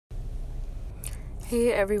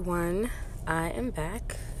Hey everyone, I am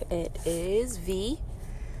back. It is V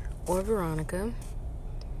or Veronica.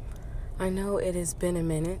 I know it has been a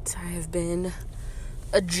minute. I have been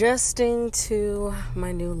adjusting to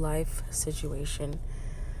my new life situation.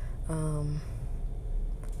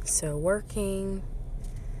 So working,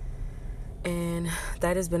 and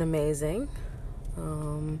that has been amazing.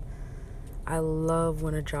 I love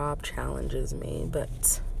when a job challenges me,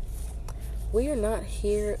 but we are not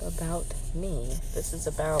here about me. This is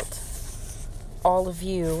about all of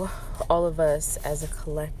you, all of us as a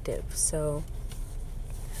collective. So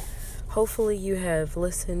hopefully you have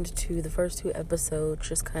listened to the first 2 episodes,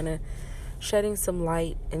 just kind of shedding some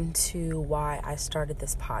light into why I started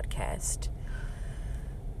this podcast.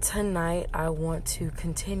 Tonight, I want to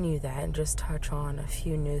continue that and just touch on a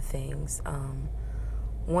few new things.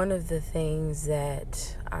 One of the things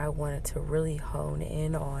that I wanted to really hone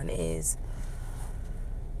in on is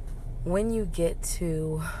when you get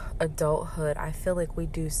to adulthood, I feel like we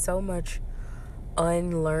do so much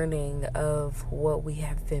unlearning of what we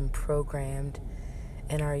have been programmed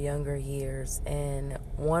in our younger years. And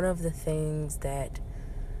one of the things that,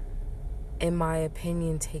 in my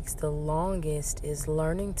opinion, takes the longest is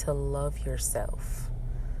learning to love yourself.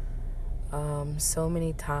 So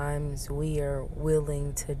many times we are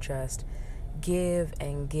willing to just give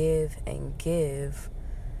and give and give,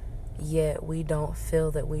 yet we don't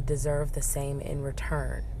feel that we deserve the same in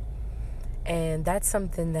return. And that's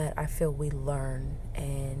something that I feel we learn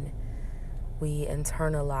and we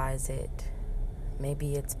internalize it.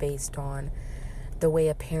 Maybe it's based on the way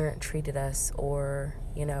a parent treated us, or,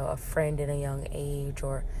 a friend in a young age,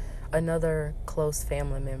 or another close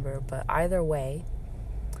family member. But either way,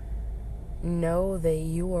 know that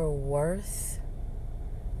you are worth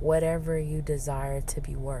whatever you desire to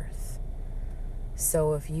be worth.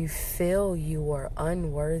 So if you feel you are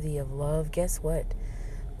unworthy of love, guess what?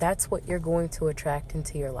 That's what you're going to attract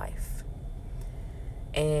into your life.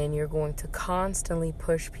 And you're going to constantly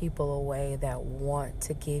push people away that want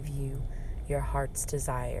to give you your heart's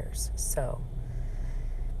desires. So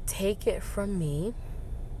take it from me.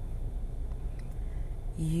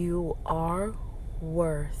 You are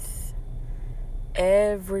worth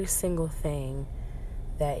every single thing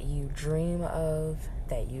that you dream of,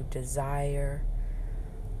 that you desire.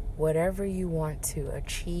 Whatever you want to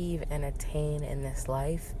achieve and attain in this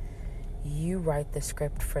life, you write the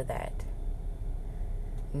script for that.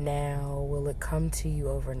 Now, will it come to you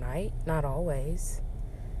overnight? Not always.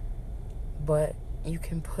 But you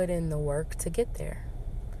can put in the work to get there.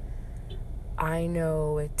 I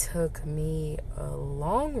know it took me a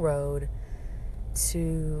long road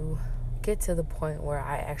to get to the point where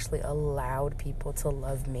I actually allowed people to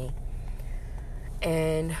love me.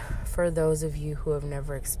 And for those of you who have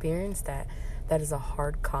never experienced that, that is a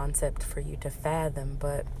hard concept for you to fathom.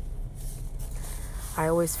 But I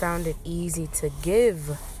always found it easy to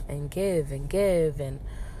give and give and give and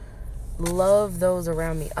love those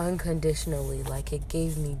around me unconditionally. Like, it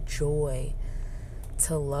gave me joy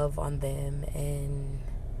to love on them and,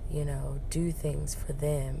 do things for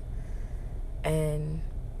them. And,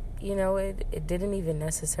 it didn't even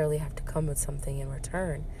necessarily have to come with something in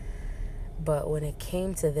return. But when it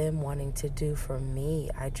came to them wanting to do for me,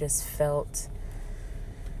 I just felt,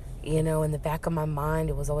 in the back of my mind,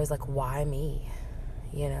 it was always like, why me?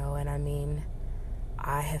 And I mean,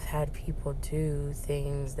 I have had people do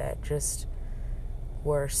things that just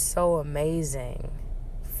were so amazing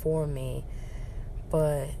for me.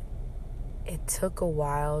 But it took a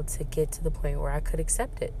while to get to the point where I could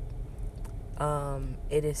accept it.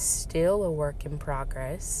 It is still a work in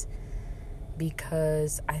progress.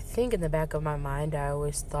 Because I think in the back of my mind, I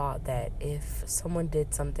always thought that if someone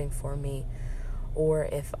did something for me, or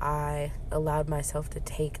if I allowed myself to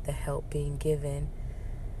take the help being given,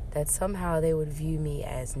 that somehow they would view me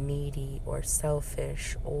as needy or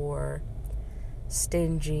selfish or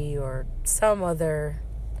stingy or some other,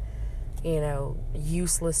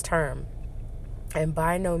 useless term. And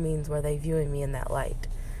by no means were they viewing me in that light.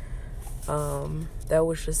 That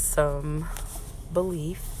was just some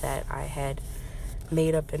belief that I had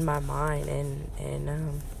made up in my mind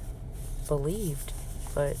and believed,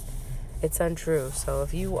 but it's untrue. So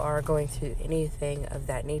if you are going through anything of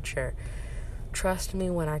that nature, trust me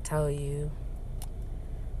when I tell you,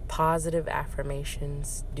 positive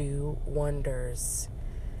affirmations do wonders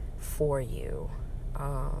for you.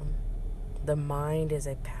 The mind is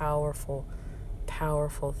a powerful,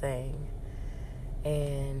 powerful thing,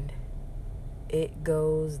 and it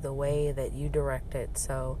goes the way that you direct it.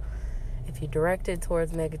 So if you direct it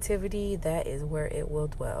towards negativity, that is where it will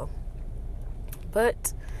dwell.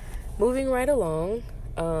 But moving right along,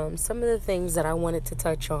 Some of the things that I wanted to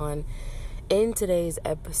touch on in today's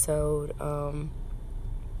episode,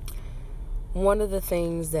 one of the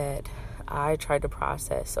things that I tried to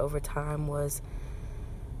process over time was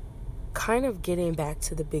kind of getting back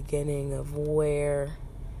to the beginning of where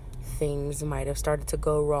things might have started to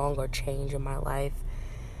go wrong or change in my life,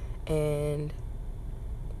 and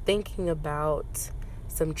thinking about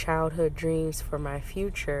some childhood dreams for my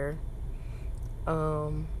future.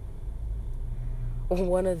 One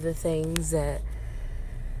of the things that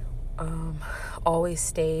always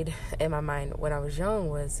stayed in my mind when I was young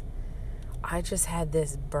was I just had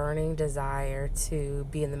this burning desire to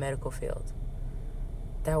be in the medical field.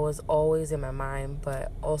 That was always in my mind,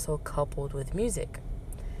 but also coupled with music.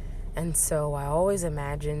 And so I always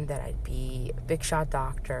imagined that I'd be a big shot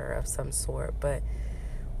doctor of some sort. But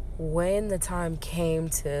when the time came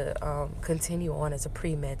to continue on as a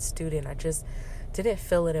pre-med student, I just didn't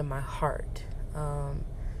feel it in my heart.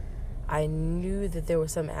 I knew that there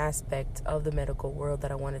was some aspect of the medical world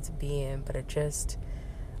that I wanted to be in, but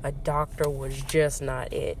a doctor was just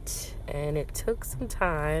not it. And it took some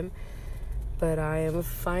time, but I am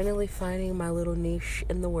finally finding my little niche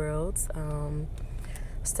in the world,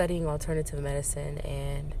 studying alternative medicine,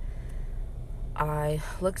 and I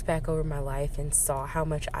looked back over my life and saw how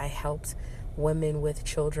much I helped women with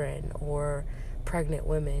children or pregnant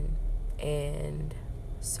women, and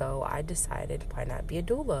so I decided, why not be a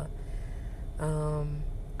doula?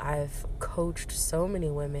 I've coached so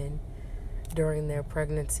many women during their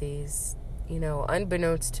pregnancies,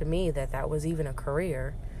 unbeknownst to me that was even a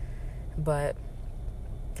career. But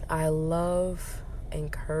I love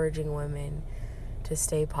encouraging women to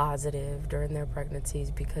stay positive during their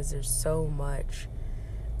pregnancies, because there's so much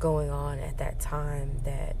going on at that time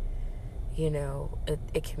that,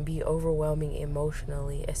 it can be overwhelming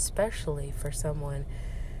emotionally, especially for someone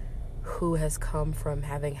who has come from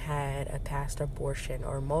having had a past abortion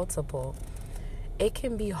or multiple. It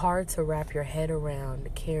can be hard to wrap your head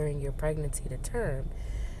around carrying your pregnancy to term.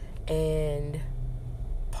 And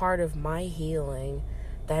part of my healing,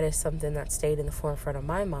 that is something that stayed in the forefront of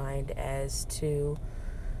my mind as to,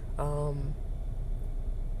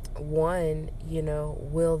 one,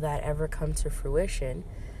 will that ever come to fruition?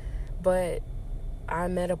 But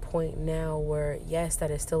I'm at a point now where, yes, that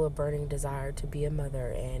is still a burning desire to be a mother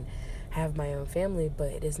and have my own family,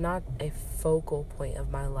 but it is not a focal point of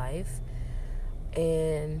my life.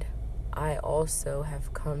 And I also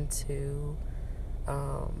have come to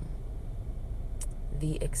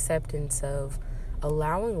the acceptance of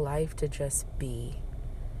allowing life to just be.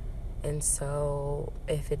 And so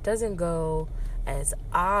if it doesn't go as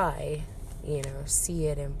I, see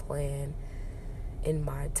it and plan in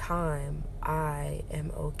my time, I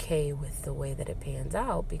am okay with the way that it pans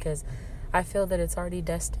out, because I feel that it's already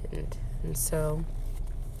destined. And so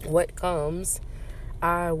what comes,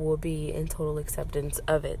 I will be in total acceptance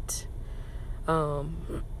of it.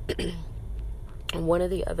 One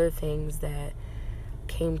of the other things that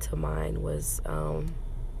came to mind was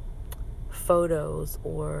photos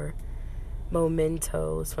or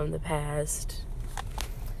mementos from the past.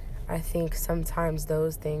 I think sometimes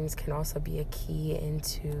those things can also be a key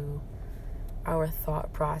into our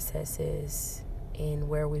thought processes in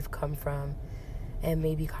where we've come from and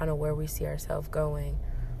maybe kind of where we see ourselves going.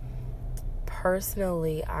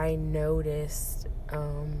 Personally, I noticed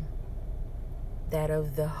that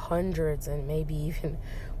of the hundreds and maybe even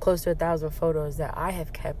close to 1,000 photos that I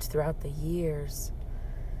have kept throughout the years,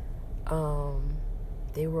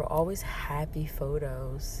 they were always happy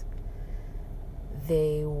photos.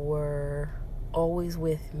 They were always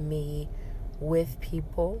with me, with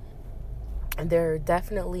people. And there are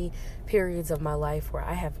definitely periods of my life where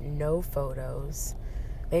I have no photos,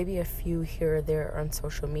 maybe a few here or there on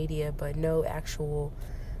social media, but no actual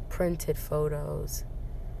printed photos.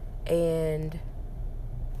 And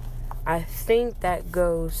I think that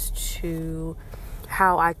goes to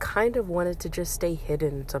how I kind of wanted to just stay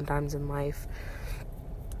hidden sometimes in life.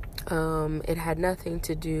 It had nothing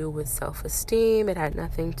to do with self-esteem. It had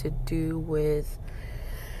nothing to do with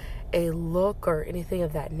a look or anything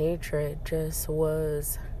of that nature. It just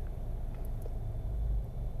was,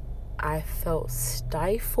 I felt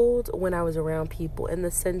stifled when I was around people, in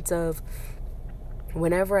the sense of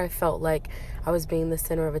whenever I felt like I was being the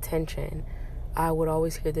center of attention, I would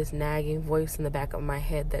always hear this nagging voice in the back of my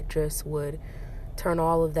head that just would turn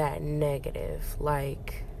all of that negative.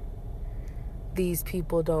 Like, these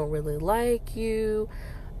people don't really like you.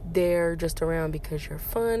 They're just around because you're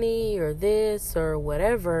funny or this or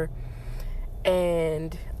whatever.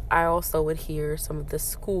 And I also would hear some of the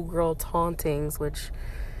schoolgirl tauntings, which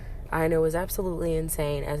I know is absolutely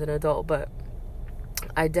insane as an adult, but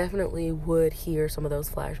I definitely would hear some of those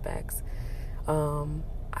flashbacks.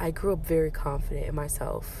 I grew up very confident in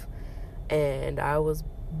myself, and I was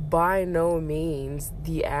by no means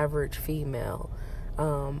the average female.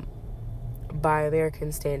 By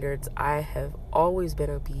American standards, I have always been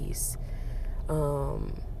obese.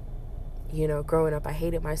 Growing up, I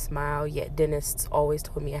hated my smile, yet dentists always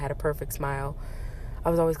told me I had a perfect smile. I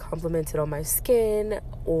was always complimented on my skin.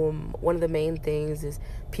 One of the main things is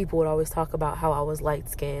people would always talk about how I was light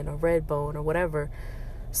skinned or red bone or whatever.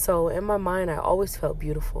 So in my mind, I always felt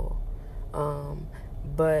beautiful.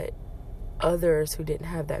 But others who didn't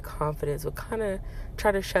have that confidence would kind of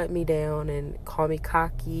try to shut me down and call me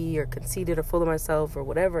cocky or conceited or full of myself or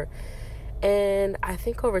whatever. And I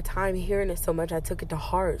think over time, hearing it so much, I took it to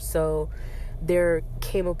heart. So there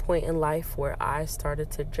came a point in life where I started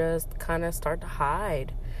to just kind of start to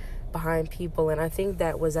hide behind people. And I think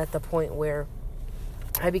that was at the point where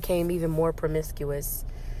I became even more promiscuous.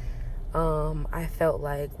 I felt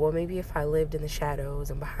like, well, maybe if I lived in the shadows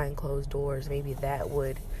and behind closed doors, maybe that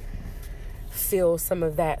would fill some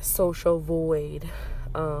of that social void.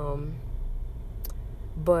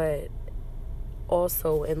 But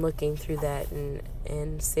also in looking through that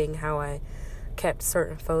and seeing how I kept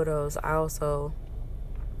certain photos, I also,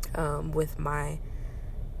 with my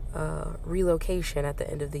relocation at the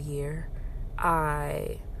end of the year,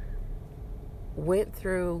 I went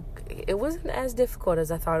through, it wasn't as difficult as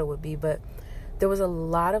I thought it would be, but there was a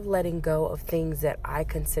lot of letting go of things that I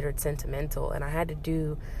considered sentimental, and I had to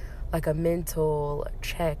do like a mental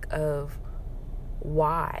check of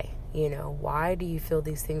why do you feel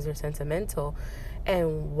these things are sentimental,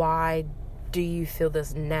 and why do you feel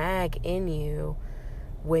this nag in you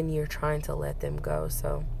when you're trying to let them go.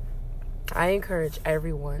 So I encourage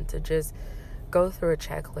everyone to just go through a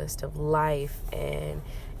checklist of life and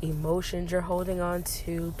emotions you're holding on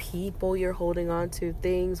to, people you're holding on to,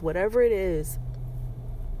 things, whatever it is.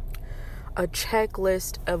 A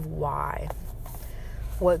checklist of why.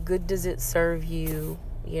 What good does it serve you?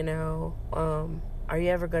 Are you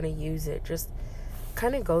ever going to use it? Just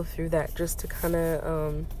kind of go through that just to kind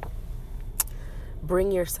of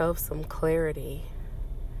bring yourself some clarity.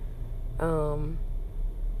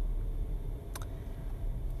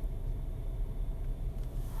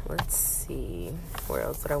 Let's see. Where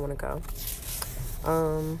else did I want to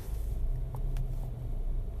go?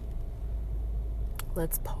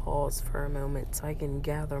 Let's pause for a moment so I can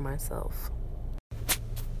gather myself.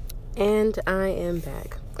 And I am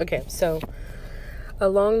back. Okay, so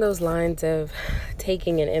along those lines of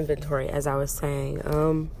taking an inventory, as I was saying,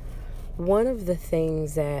 one of the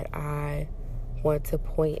things that I want to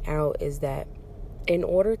point out is that in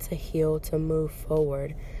order to heal, to move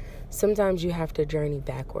forward, sometimes you have to journey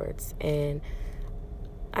backwards. And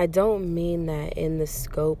I don't mean that in the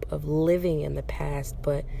scope of living in the past,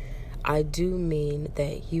 but I do mean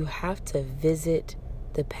that you have to visit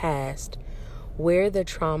the past, where the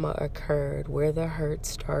trauma occurred, where the hurt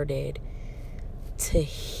started, to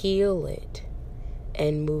heal it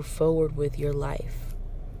and move forward with your life.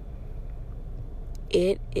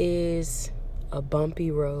 It is a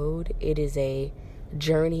bumpy road. It is a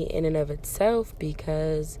journey in and of itself,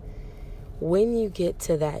 because when you get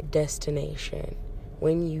to that destination,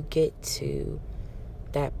 when you get to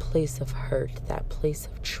that place of hurt, that place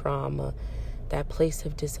of trauma, that place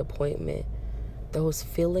of disappointment, those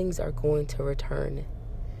feelings are going to return.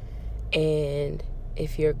 And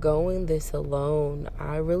if you're going this alone,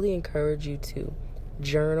 I really encourage you to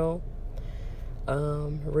journal,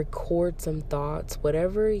 record some thoughts,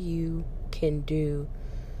 whatever you can do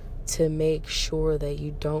to make sure that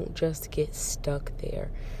you don't just get stuck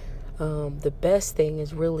there. The best thing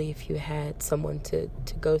is really if you had someone to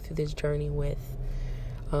go through this journey with.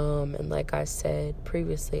 And like I said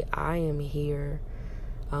previously, I am here.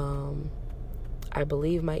 I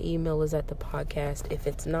believe my email is at the podcast. If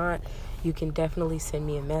it's not, you can definitely send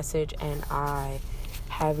me a message, and I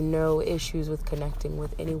have no issues with connecting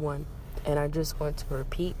with anyone. And I just want to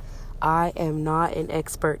repeat, I am not an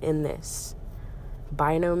expert in this,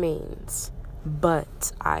 by no means,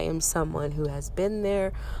 but I am someone who has been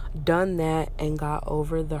there, done that, and got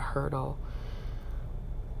over the hurdle,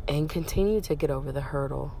 and continue to get over the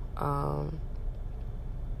hurdle.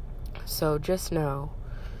 So just know,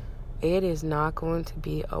 it is not going to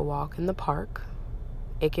be a walk in the park.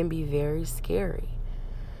 It can be very scary,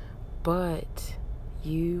 but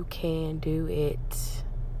you can do it.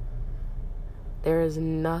 There is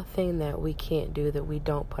nothing that we can't do that we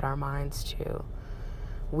don't put our minds to.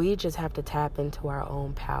 We just have to tap into our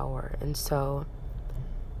own power. And so,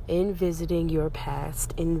 in visiting your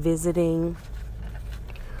past, in visiting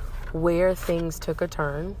where things took a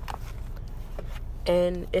turn,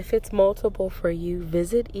 And if it's multiple for you,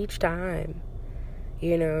 visit each time,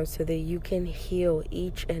 so that you can heal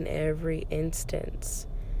each and every instance,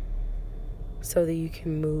 so that you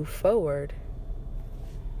can move forward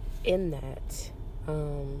in that.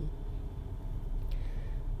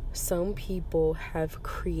 Some people have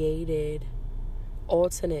created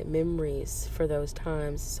alternate memories for those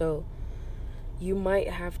times, so you might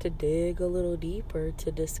have to dig a little deeper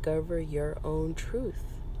to discover your own truth.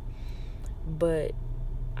 But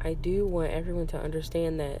I do want everyone to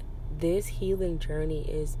understand that this healing journey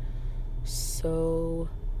is so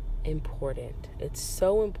important. It's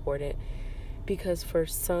so important because for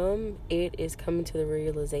some, it is coming to the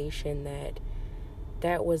realization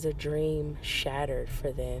that was a dream shattered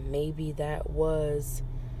for them. Maybe that was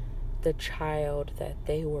the child that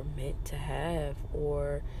they were meant to have,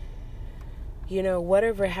 or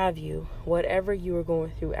whatever have you, whatever you were going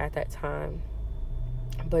through at that time.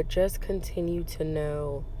 But just continue to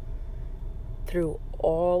know through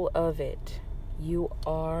all of it, you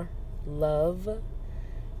are love,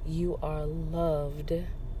 you are loved,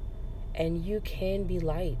 and you can be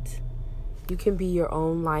light. You can be your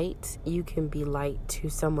own light. You can be light to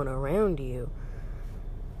someone around you.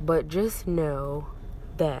 But just know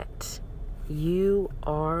that you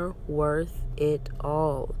are worth it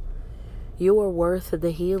all. You are worth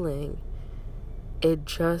the healing. It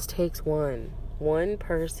just takes one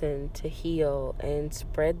person to heal and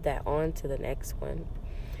spread that on to the next one.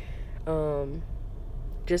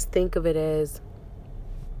 Just think of it as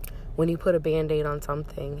when you put a Band-Aid on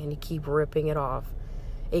something and you keep ripping it off,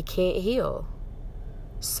 it can't heal.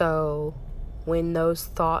 So when those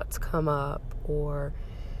thoughts come up, or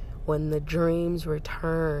when the dreams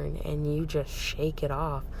return and you just shake it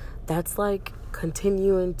off, that's like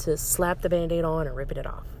continuing to slap the Band-Aid on and ripping it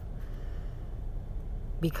off,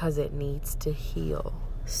 because it needs to heal.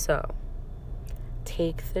 So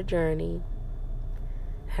take the journey,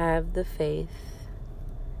 have the faith.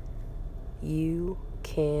 You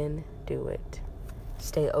can do it.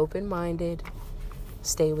 Stay open-minded,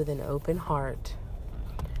 stay with an open heart.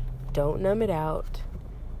 Don't numb it out,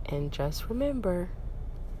 and just remember,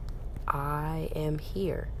 I am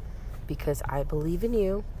here because I believe in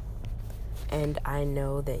you, and I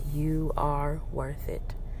know that you are worth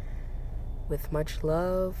it. With much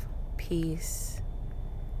love, peace,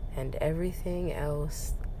 and everything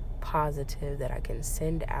else positive that I can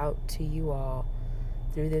send out to you all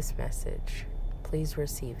through this message, please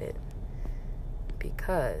receive it,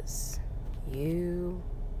 because you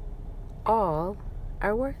all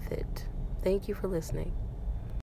are worth it. Thank you for listening.